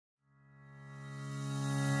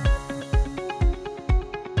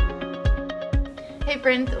Hey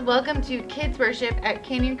friends, welcome to Kids Worship at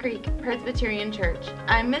Canyon Creek Presbyterian Church.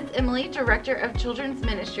 I'm Miss Emily, Director of Children's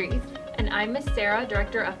Ministries. And I'm Miss Sarah,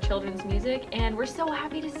 Director of Children's Music, and we're so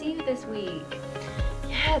happy to see you this week.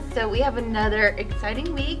 Yes, so we have another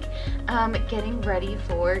exciting week getting ready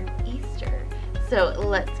for Easter. So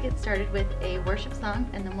let's get started with a worship song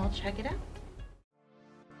and then we'll check it out.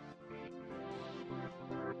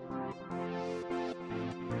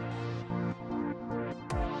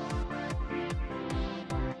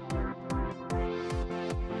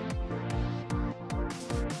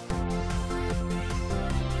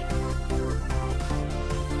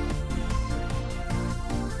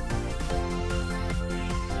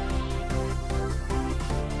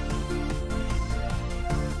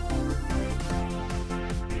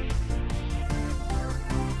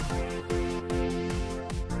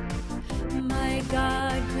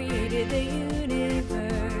 God created the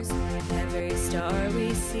universe, every star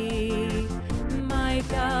we see. My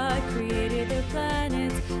God created the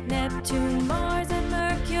planets, Neptune, Mars, and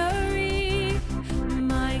Mercury.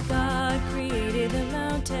 My God created the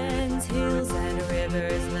mountains, hills, and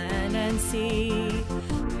rivers, land and sea.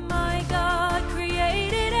 My God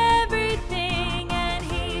created everything, and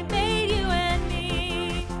He made you and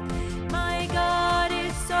me. My God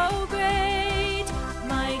is so great.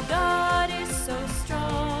 My God is so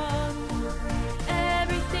strong.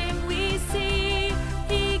 Everything we see,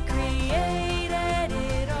 He created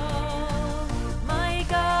it all. My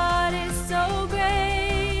God is so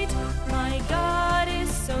great. My God is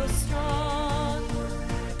so strong.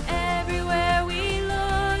 Everywhere we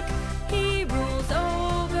look, He rules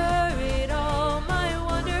over it all. My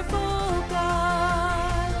wonderful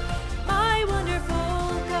God. My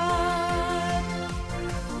wonderful God.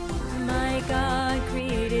 My God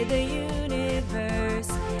created the universe,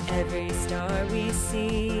 every star we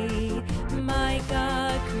see. My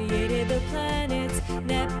God created the planets,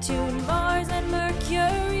 Neptune, Mars, and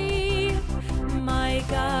Mercury. My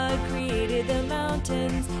God created the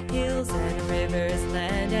mountains, hills, and rivers,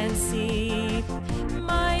 land and sea.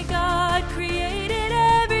 My God created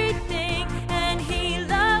everything, and He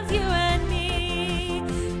loves you and me.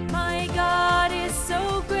 My God is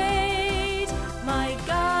so great. My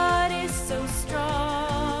God is so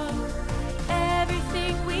strong.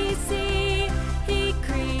 Everything we see, He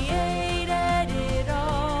created it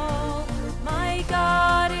all. My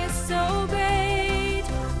God is so great.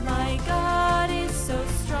 My God is so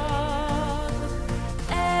strong.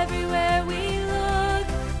 Everywhere we look,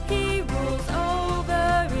 He rules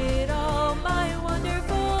over it all. My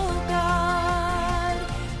wonderful God.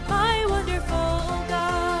 My wonderful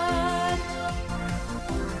God.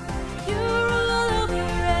 You rule over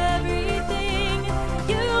everything.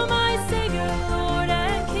 You, my Savior, Lord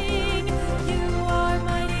and King. You are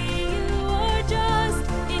mighty, you are just.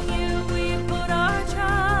 In you we put our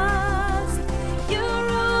trust. You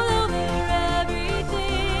rule over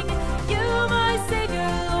everything. You, my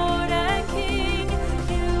Savior, Lord and King.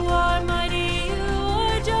 You are mighty, you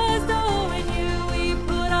are just. Oh, in you we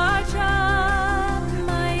put our trust.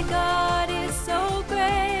 My God is so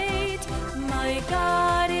great. My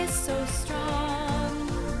God is so strong.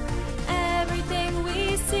 Everything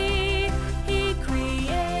we see, He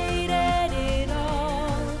created it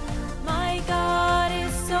all. My God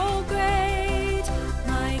is so great.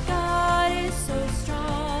 My God is so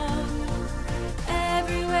strong.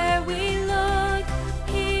 Everywhere we look,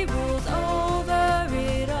 He rules over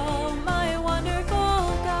it all. My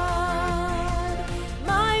wonderful God.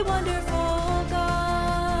 My wonderful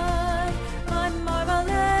God. My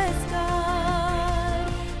marvelous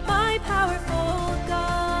God. My powerful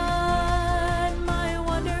God. My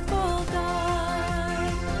wonderful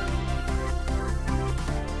God.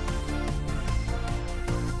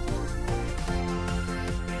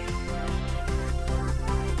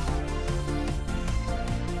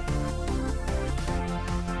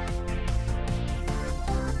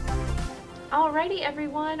 Alrighty,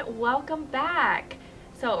 everyone, welcome back.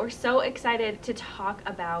 So we're so excited to talk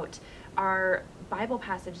about our Bible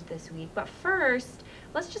passage this week. But first,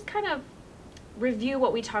 let's just kind of review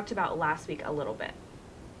what we talked about last week a little bit.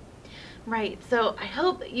 Right, so I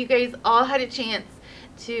hope you guys all had a chance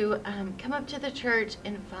to come up to the church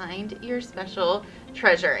and find your special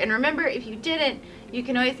treasure. And remember, if you didn't, you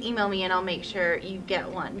can always email me and I'll make sure you get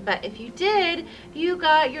one. But if you did, you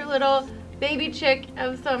got your little baby chick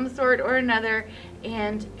of some sort or another.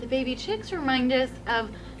 And the baby chicks remind us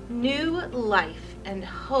of new life and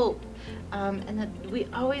hope. And that we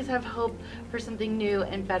always have hope for something new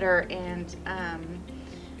and better, and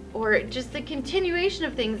or just the continuation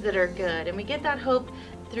of things that are good. And we get that hope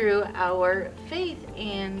through our faith.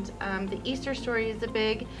 And the Easter story is a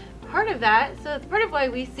big part of that. So it's part of why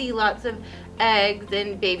we see lots of eggs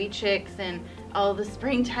and baby chicks and all the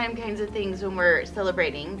springtime kinds of things when we're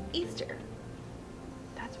celebrating Easter.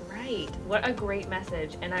 That's right. What a great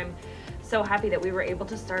message. And I'm so happy that we were able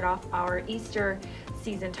to start off our Easter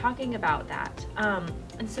season talking about that.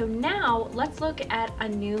 And so now let's look at a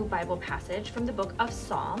new Bible passage from the book of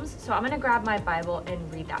Psalms. So I'm going to grab my Bible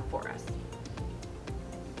and read that for us.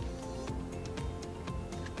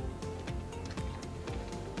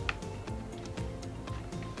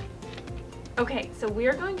 Okay, so we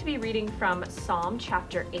are going to be reading from Psalm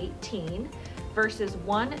chapter 18, verses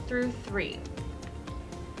 1 through 3.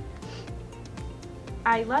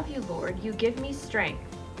 I love you, Lord. You give me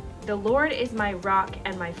strength. The Lord is my rock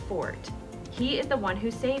and my fort. He is the one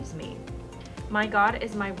who saves me. My God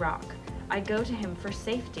is my rock. I go to him for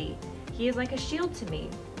safety. He is like a shield to me.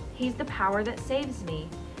 He's the power that saves me.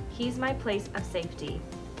 He's my place of safety.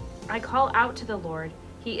 I call out to the Lord.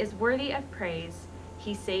 He is worthy of praise.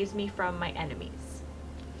 He saves me from my enemies.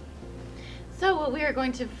 So what we are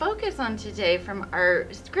going to focus on today from our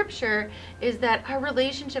scripture is that our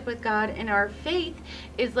relationship with God and our faith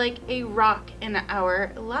is like a rock in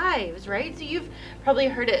our lives, right? So you've probably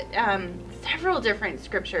heard it several different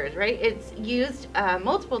scriptures, right? It's used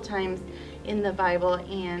multiple times in the Bible,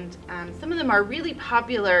 and some of them are really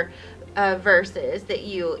popular verses that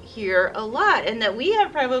you hear a lot and that we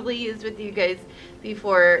have probably used with you guys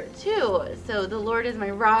before too. So the Lord is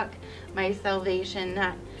my rock, my salvation,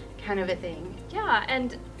 that kind of a thing. Yeah,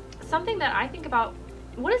 and something that I think about,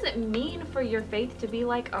 what does it mean for your faith to be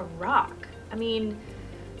like a rock? I mean,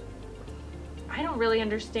 I don't really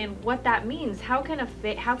understand what that means. How can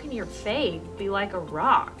your faith be like a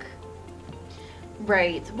rock?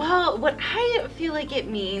 Right. Well, what I feel like it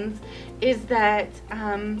means is that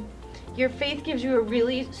your faith gives you a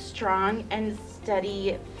really strong and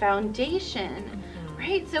steady foundation,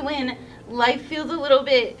 right? So when life feels a little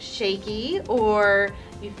bit shaky, or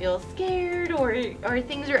you feel scared, or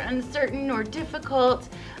things are uncertain or difficult,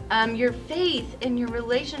 your faith and your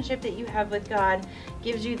relationship that you have with God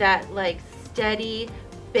gives you that like steady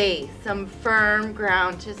base, some firm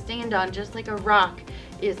ground to stand on, just like a rock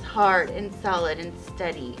is hard and solid and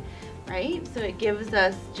steady, right? So it gives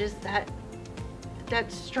us just that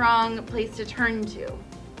strong place to turn to.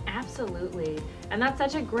 Absolutely. And that's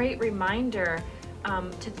such a great reminder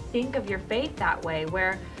to think of your faith that way,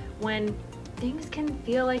 where when things can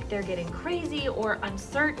feel like they're getting crazy or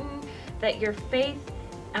uncertain, that your faith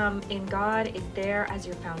in God is there as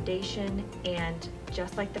your foundation, and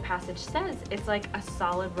just like the passage says, it's like a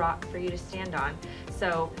solid rock for you to stand on.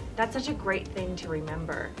 So that's such a great thing to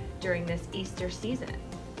remember during this Easter season.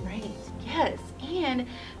 Right, yes. And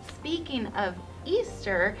speaking of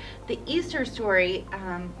Easter, the Easter story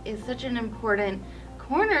is such an important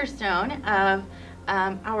cornerstone of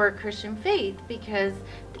our Christian faith, because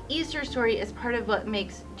the Easter story is part of what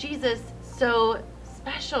makes Jesus so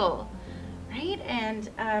special, right? And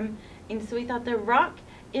so we thought the rock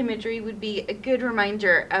imagery would be a good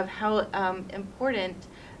reminder of how important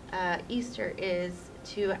Easter is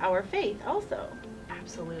to our faith also.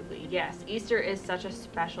 Absolutely, yes. Easter is such a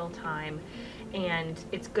special time, and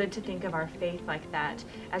it's good to think of our faith like that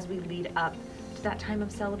as we lead up to that time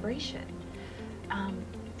of celebration.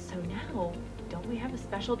 So now, don't we have a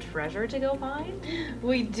special treasure to go find?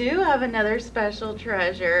 We do have another special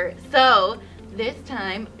treasure. So this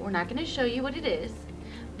time, we're not going to show you what it is,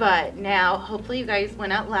 but now hopefully you guys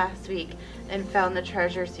went out last week and found the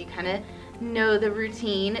treasure, so you kind of know the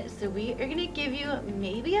routine. So we are going to give you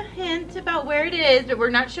maybe a hint about where it is, but we're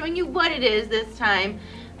not showing you what it is this time.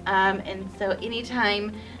 And so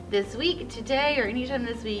anytime this week, today, or anytime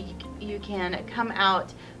this week, you can come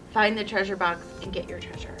out, find the treasure box, and get your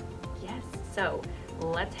treasure. Yes, so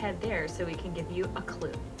let's head there so we can give you a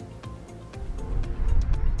clue.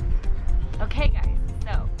 Okay guys,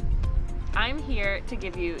 so I'm here to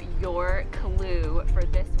give you your clue for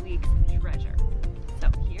this week's treasure. So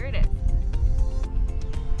here it is.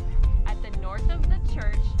 At the north of the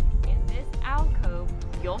church, in this alcove,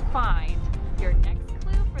 you'll find your next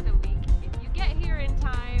clue for the week if you get here in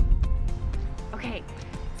time. Okay,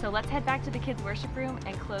 so let's head back to the kids' worship room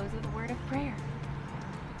and close with a word of prayer.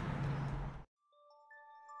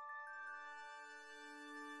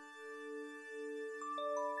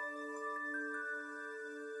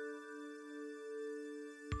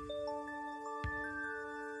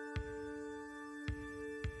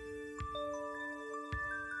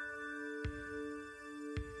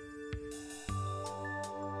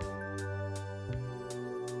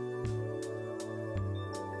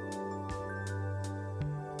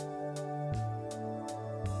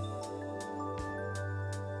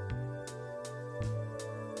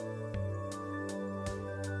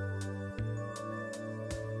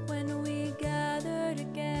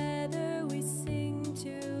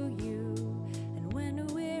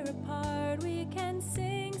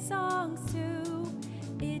 songs too.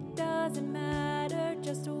 It doesn't matter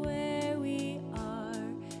just where we are,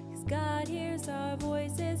 'cause God hears our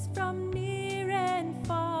voices from near and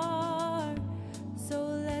far. So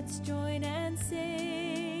let's join and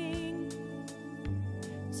sing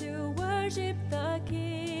to worship the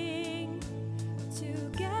King.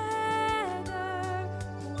 Together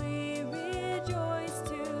we rejoice,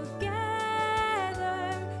 together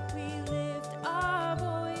we lift our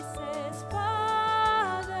voices.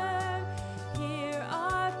 Father, hear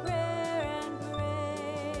our prayer and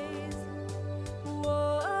praise.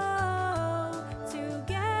 Whoa,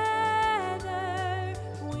 together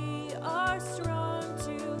we are strong,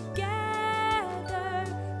 together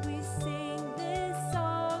we sing this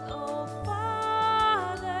song. Oh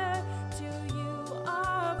Father, to you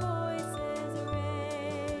our voices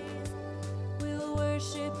raise. We'll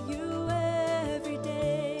worship you every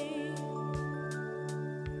day.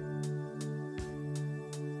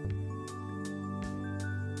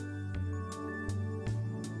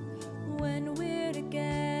 When we're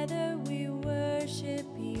together, we worship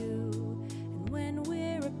you. And when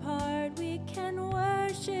we're apart, we can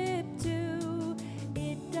worship too.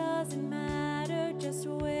 It doesn't matter just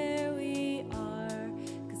where we are,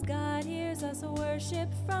 'cause God hears us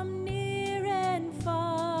worship from near and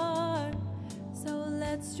far. So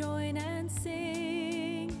let's join and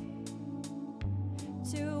sing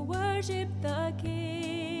to worship the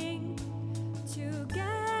King.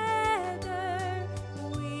 Together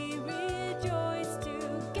we rejoice,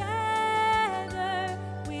 together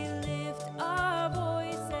we lift our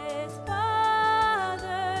voices.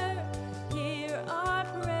 Father, hear our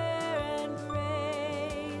prayer and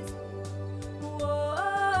praise.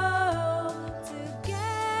 Whoa,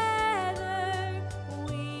 together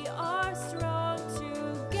we are strong,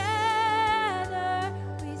 together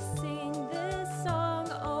we sing this song.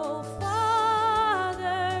 Oh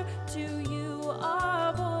Father, to you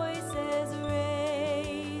our voices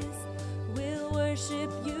raise. We'll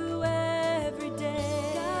worship you every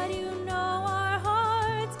day. God, you know our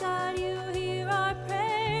hearts. God, you hear our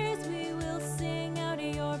prayers. We will sing out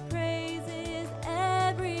your praises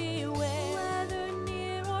everywhere. Whether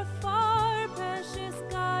near or far, precious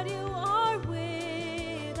God, you are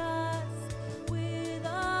with us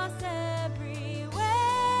everywhere.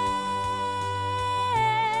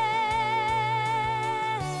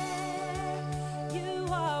 You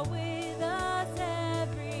are with us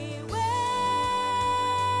everywhere.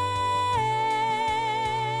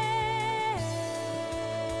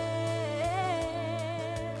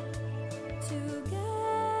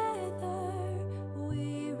 Together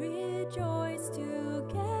we rejoice,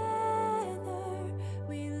 together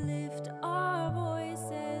we lift our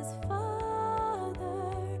voices.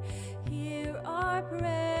 Father, hear our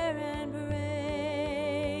prayer and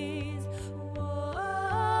praise.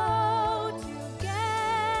 Whoa,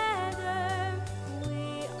 together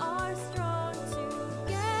we are strong,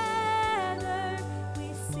 together we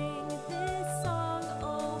sing this song.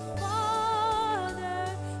 Oh Father,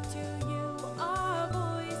 to you our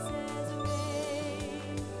voices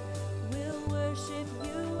raise. We'll worship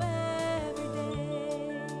you every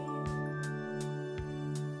day.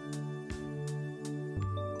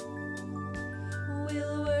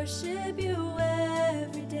 We'll worship you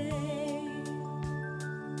every day.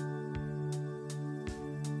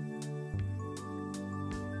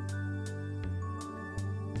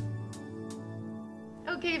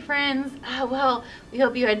 Okay, friends. Well, we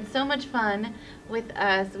hope you had so much fun with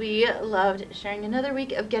us. We loved sharing another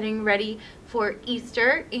week of getting ready for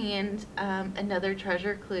Easter and another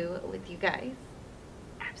treasure clue with you guys.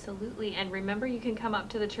 Absolutely. And remember, you can come up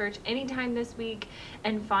to the church anytime this week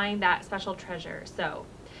and find that special treasure. So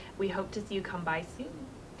we hope to see you come by soon.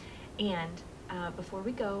 And before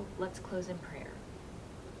we go, let's close in prayer.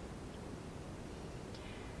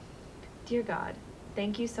 Dear God,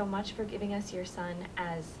 thank you so much for giving us your Son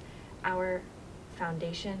as our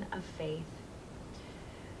foundation of faith.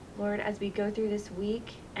 Lord, as we go through this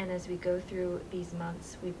week and as we go through these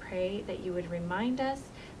months, we pray that you would remind us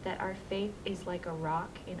that our faith is like a rock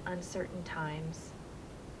in uncertain times.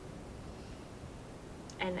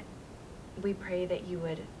 And we pray that you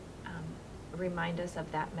would remind us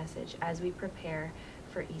of that message as we prepare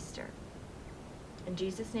for Easter. In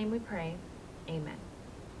Jesus' name we pray. Amen.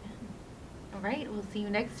 All right, we'll see you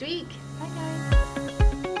next week. Bye,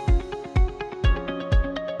 guys.